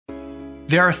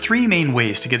There are three main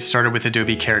ways to get started with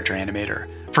Adobe Character Animator,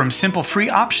 from simple free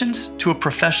options to a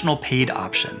professional paid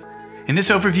option. In this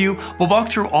overview, we'll walk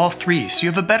through all three so you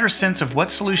have a better sense of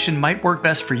what solution might work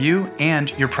best for you and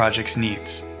your project's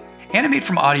needs. Animate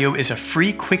from Audio is a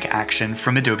free quick action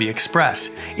from Adobe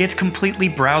Express. It's completely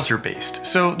browser-based,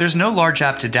 so there's no large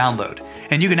app to download,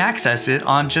 and you can access it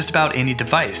on just about any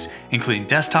device, including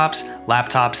desktops,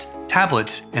 laptops,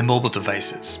 tablets, and mobile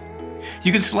devices.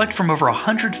 You can select from over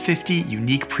 150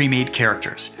 unique pre-made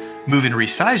characters, move and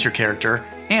resize your character,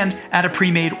 and add a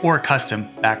pre-made or custom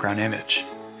background image.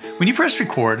 When you press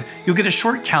record, you'll get a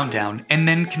short countdown and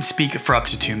then can speak for up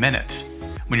to 2 minutes.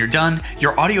 When you're done,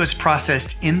 your audio is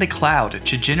processed in the cloud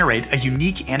to generate a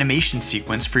unique animation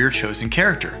sequence for your chosen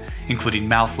character, including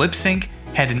mouth lip sync,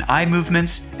 head and eye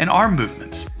movements, and arm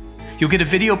movements. You'll get a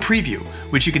video preview,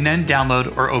 which you can then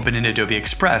download or open in Adobe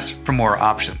Express for more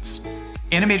options.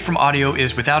 Animate from Audio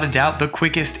is without a doubt the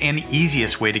quickest and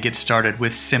easiest way to get started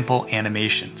with simple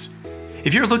animations.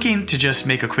 If you're looking to just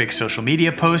make a quick social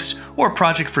media post or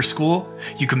project for school,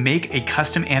 you can make a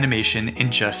custom animation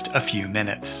in just a few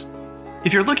minutes.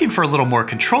 If you're looking for a little more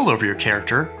control over your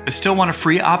character, but still want a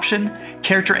free option,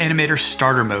 Character Animator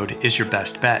Starter Mode is your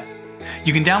best bet.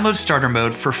 You can download Starter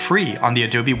Mode for free on the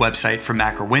Adobe website for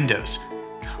Mac or Windows.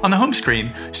 On the home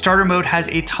screen, Starter Mode has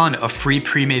a ton of free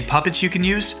pre-made puppets you can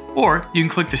use, or you can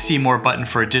click the See More button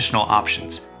for additional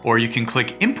options, or you can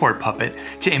click Import Puppet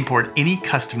to import any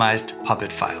customized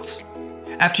puppet files.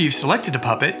 After you've selected a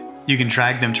puppet, you can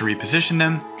drag them to reposition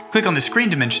them, click on the screen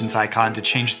dimensions icon to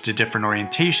change to different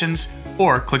orientations,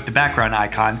 or click the background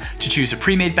icon to choose a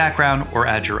pre-made background or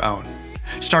add your own.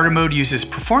 Starter Mode uses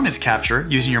performance capture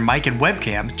using your mic and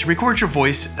webcam to record your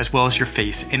voice as well as your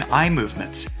face and eye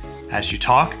movements. As you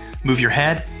talk, move your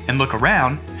head, and look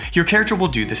around, your character will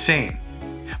do the same.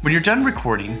 When you're done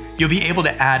recording, you'll be able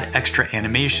to add extra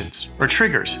animations or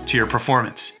triggers to your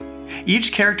performance.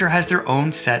 Each character has their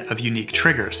own set of unique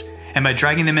triggers, and by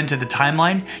dragging them into the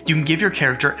timeline, you can give your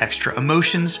character extra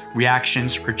emotions,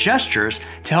 reactions, or gestures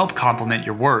to help complement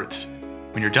your words.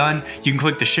 When you're done, you can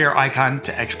click the share icon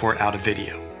to export out a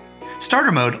video.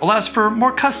 Starter Mode allows for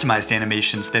more customized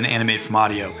animations than Animate from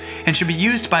Audio, and should be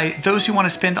used by those who want to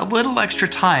spend a little extra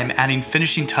time adding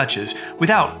finishing touches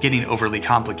without getting overly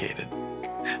complicated.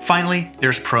 Finally,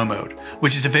 there's Pro Mode,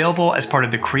 which is available as part of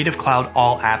the Creative Cloud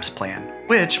All Apps plan,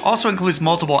 which also includes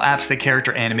multiple apps that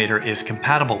Character Animator is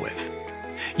compatible with.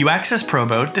 You access Pro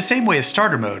Mode the same way as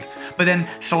Starter Mode, but then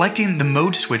selecting the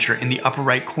mode switcher in the upper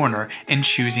right corner and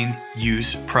choosing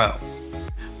Use Pro.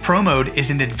 Pro Mode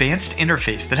is an advanced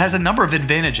interface that has a number of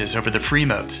advantages over the free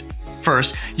modes.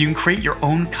 First, you can create your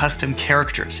own custom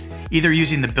characters, either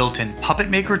using the built-in Puppet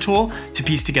Maker tool to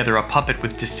piece together a puppet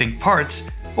with distinct parts,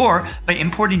 or by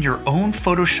importing your own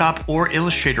Photoshop or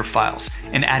Illustrator files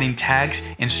and adding tags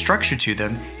and structure to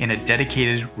them in a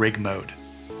dedicated rig mode.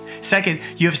 Second,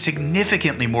 you have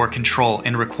significantly more control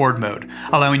in record mode,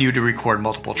 allowing you to record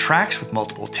multiple tracks with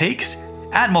multiple takes,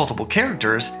 add multiple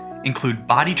characters, include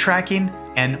body tracking,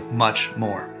 and much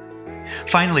more.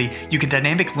 Finally, you can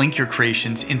dynamic link your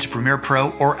creations into Premiere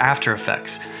Pro or After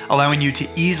Effects, allowing you to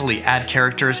easily add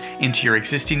characters into your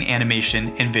existing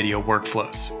animation and video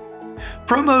workflows.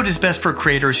 Pro Mode is best for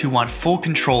creators who want full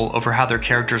control over how their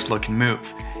characters look and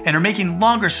move, and are making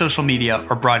longer social media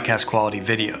or broadcast quality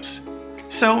videos.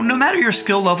 So no matter your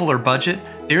skill level or budget,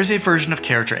 there's a version of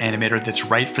Character Animator that's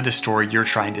right for the story you're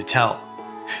trying to tell.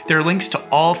 There are links to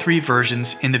all three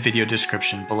versions in the video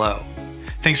description below.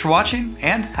 Thanks for watching,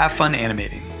 and have fun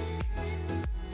animating.